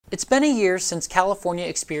It's been a year since California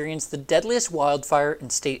experienced the deadliest wildfire in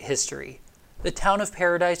state history. The town of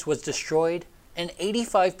Paradise was destroyed, and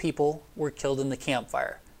 85 people were killed in the Camp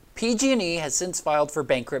Fire. PG&E has since filed for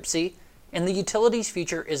bankruptcy, and the utility's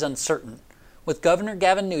future is uncertain, with Governor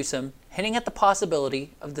Gavin Newsom hinting at the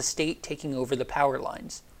possibility of the state taking over the power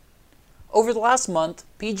lines. Over the last month,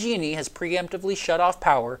 PG&E has preemptively shut off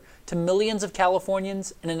power to millions of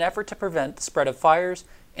Californians in an effort to prevent the spread of fires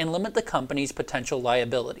and limit the company's potential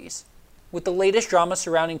liabilities. With the latest drama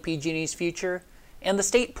surrounding PG&E's future and the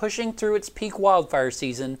state pushing through its peak wildfire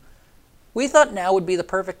season, we thought now would be the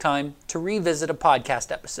perfect time to revisit a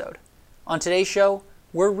podcast episode. On today's show,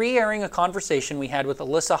 we're re-airing a conversation we had with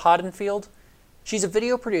Alyssa Hoddenfield. She's a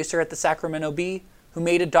video producer at the Sacramento Bee who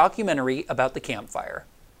made a documentary about the Camp Fire.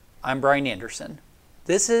 I'm Brian Anderson.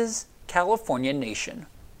 This is California Nation.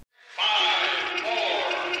 5, 4,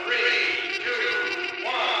 3, 2,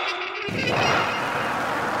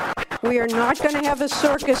 1. We are not going to have a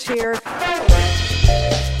circus here.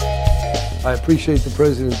 I appreciate the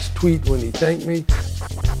president's tweet when he thanked me.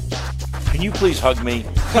 Can you please hug me?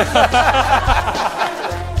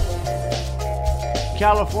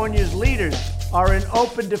 California's leaders are in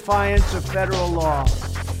open defiance of federal law.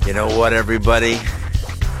 You know what, everybody?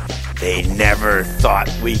 They never thought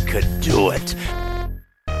we could do it.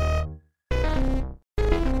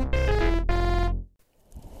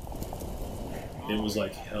 It was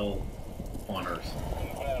like hell on earth.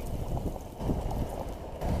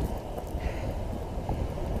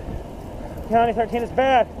 County 13 is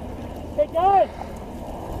bad. Hey guys!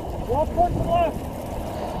 Walk towards the left.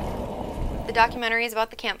 The documentary is about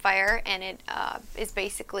the Camp Fire, and it is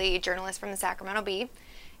basically journalists from the Sacramento Bee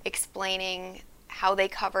explaining how they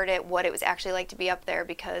covered it, what it was actually like to be up there,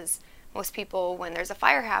 because most people, when there's a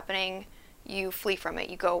fire happening, you flee from it,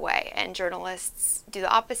 you go away, and journalists do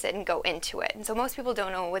the opposite and go into it. And so most people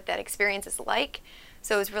don't know what that experience is like,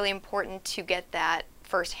 so it was really important to get that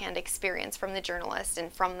first-hand experience from the journalist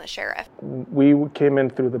and from the sheriff. We came in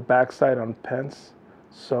through the backside on Pence,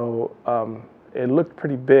 so it looked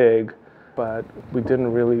pretty big, but we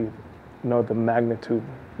didn't really know the magnitude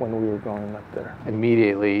when we were going up there.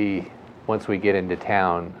 Immediately, once we get into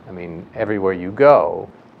town, I mean, everywhere you go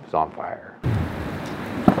is on fire.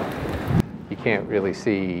 You can't really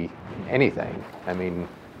see anything. I mean,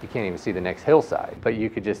 you can't even see the next hillside, but you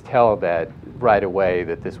could just tell that right away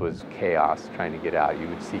that this was chaos trying to get out. You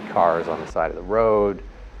would see cars on the side of the road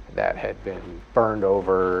that had been burned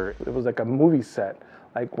over. It was like a movie set,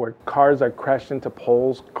 like where cars are crashed into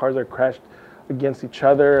poles, cars are crashed against each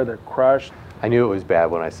other, they're crushed. I knew it was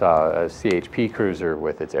bad when I saw a CHP cruiser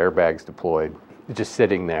with its airbags deployed, just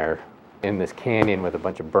sitting there in this canyon with a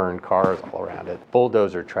bunch of burned cars all around it.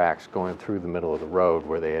 Bulldozer tracks going through the middle of the road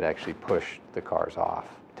where they had actually pushed the cars off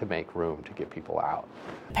to make room to get people out.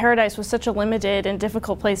 Paradise was such a limited and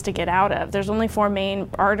difficult place to get out of. There's only 4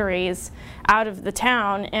 main arteries out of the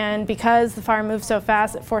town, and because the fire moved so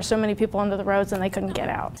fast, it forced so many people onto the roads and they couldn't get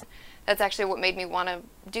out. That's actually what made me want to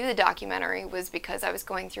do the documentary, was because I was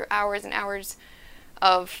going through hours and hours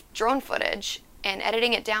of drone footage and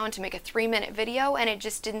editing it down to make a 3-minute video, and it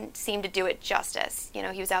just didn't seem to do it justice. You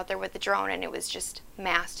know, he was out there with the drone and it was just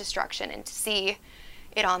mass destruction, and to see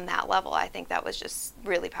it on that level, I think that was just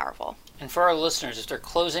really powerful. And for our listeners, if they're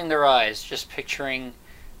closing their eyes, just picturing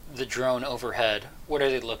the drone overhead, what are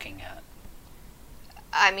they looking at?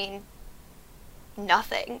 I mean,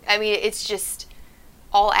 nothing. I mean, it's just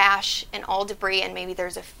all ash and all debris, and maybe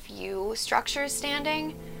there's a few structures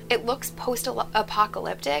standing. It looks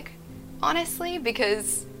post-apocalyptic, honestly,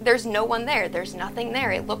 because there's no one there. There's nothing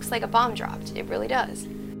there. It looks like a bomb dropped. It really does.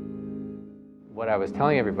 What I was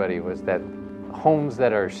telling everybody was that homes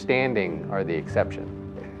that are standing are the exception.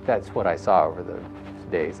 That's what I saw over the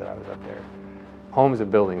days that I was up there. Homes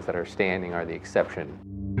and buildings that are standing are the exception.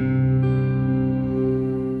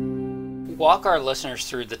 Walk our listeners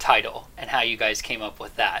through the title and how you guys came up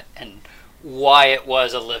with that and why it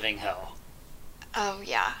was a living hell. Oh,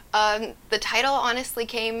 yeah. The title honestly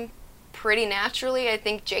came pretty naturally. I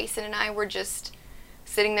think Jason and I were just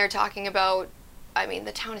sitting there talking about, I mean,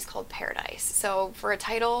 the town is called Paradise. So for a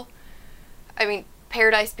title, I mean,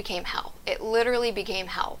 Paradise became hell. It literally became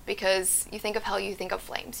hell, because you think of hell, you think of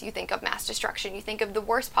flames, you think of mass destruction, you think of the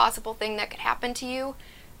worst possible thing that could happen to you,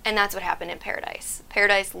 and that's what happened in Paradise.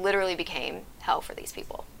 Paradise literally became hell for these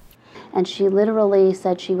people. And she literally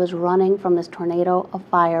said she was running from this tornado of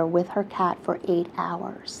fire with her cat for 8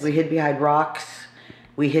 hours. We hid behind rocks,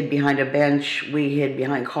 we hid behind a bench, we hid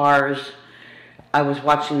behind cars. I was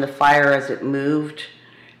watching the fire as it moved,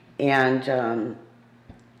 and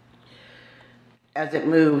as it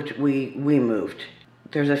moved, we moved.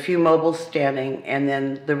 There's a few mobiles standing, and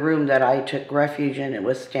then the room that I took refuge in, it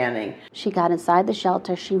was standing. She got inside the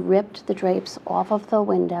shelter. She ripped the drapes off of the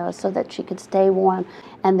windows so that she could stay warm,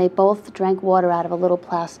 and they both drank water out of a little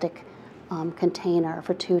plastic container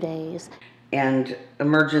for 2 days. And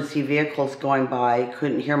emergency vehicles going by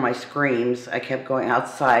couldn't hear my screams. I kept going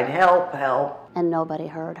outside, help, help. And nobody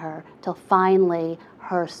heard her till finally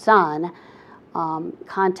her son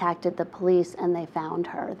contacted the police, and they found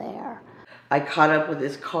her there. I caught up with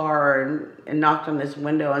his car and knocked on his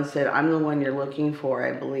window and said, I'm the one you're looking for,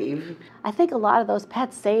 I believe. I think a lot of those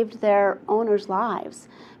pets saved their owners' lives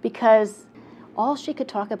because all she could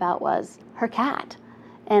talk about was her cat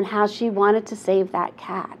and how she wanted to save that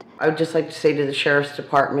cat. I would just like to say to the Sheriff's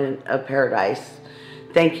Department of Paradise,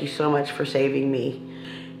 thank you so much for saving me.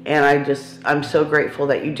 And I'm so grateful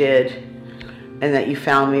that you did and that you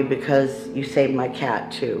found me because you saved my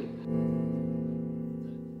cat too.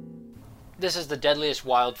 This is the deadliest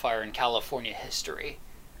wildfire in California history.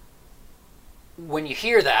 When you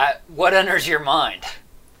hear that, what enters your mind?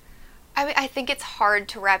 I think it's hard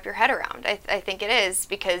to wrap your head around. I think it is,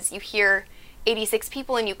 because you hear 86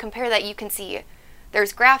 people and you compare that, you can see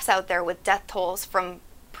there's graphs out there with death tolls from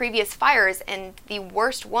previous fires, and the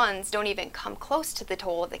worst ones don't even come close to the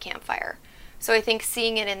toll of the Camp Fire. So I think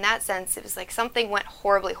seeing it in that sense, it was like something went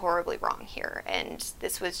horribly, horribly wrong here, and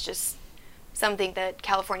this was just something that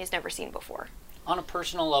California's never seen before. On a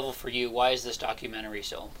personal level for you, why is this documentary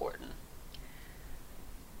so important?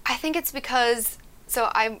 I think it's because,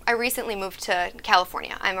 so I recently moved to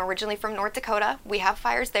California. I'm originally from North Dakota. We have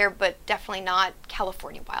fires there, but definitely not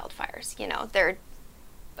California wildfires. You know, they're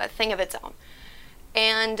a thing of its own.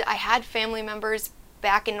 And I had family members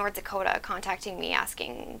back in North Dakota contacting me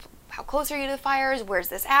asking, how close are you to the fires? Where's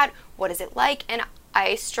this at? What is it like? And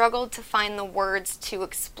I struggled to find the words to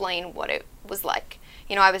explain what it was like.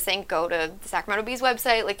 You know, I was saying go to the Sacramento Bee's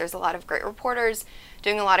website, like there's a lot of great reporters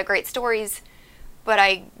doing a lot of great stories, but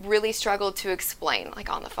I really struggled to explain, like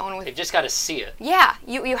on the phone with... They've just got to see it. Yeah,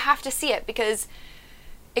 you have to see it, because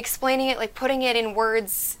explaining it, like putting it in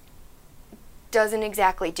words doesn't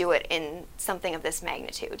exactly do it in something of this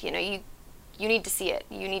magnitude. You know, you need to see it.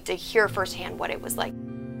 You need to hear firsthand what it was like.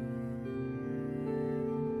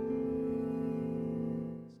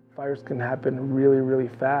 Fires can happen really, really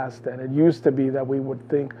fast, and it used to be that we would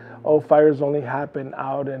think, oh, fires only happen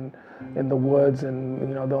out in the woods and,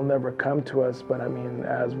 you know, they'll never come to us. But I mean,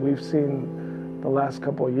 as we've seen the last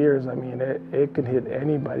couple of years, I mean, it can hit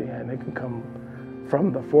anybody, and it can come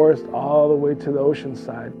from the forest all the way to the ocean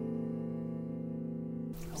side.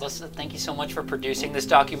 Alyssa, thank you so much for producing this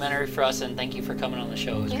documentary for us, and thank you for coming on the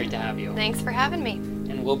show. It was great to have you. Thanks for having me.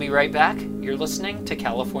 And we'll be right back. You're listening to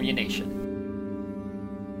California Nation.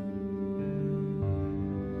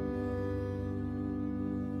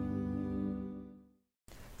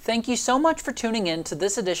 Thank you so much for tuning in to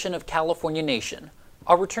this edition of California Nation.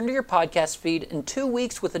 I'll return to your podcast feed in 2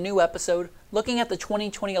 weeks with a new episode looking at the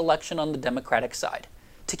 2020 election on the Democratic side.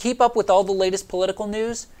 To keep up with all the latest political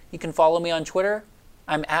news, you can follow me on Twitter.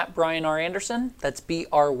 I'm at Brian R. Anderson. That's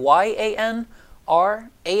BRYANRANDERSON.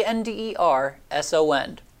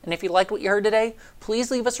 And if you liked what you heard today, please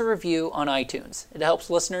leave us a review on iTunes. It helps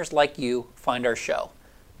listeners like you find our show.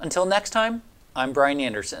 Until next time, I'm Brian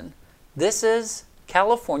Anderson. This is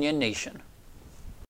California Nation.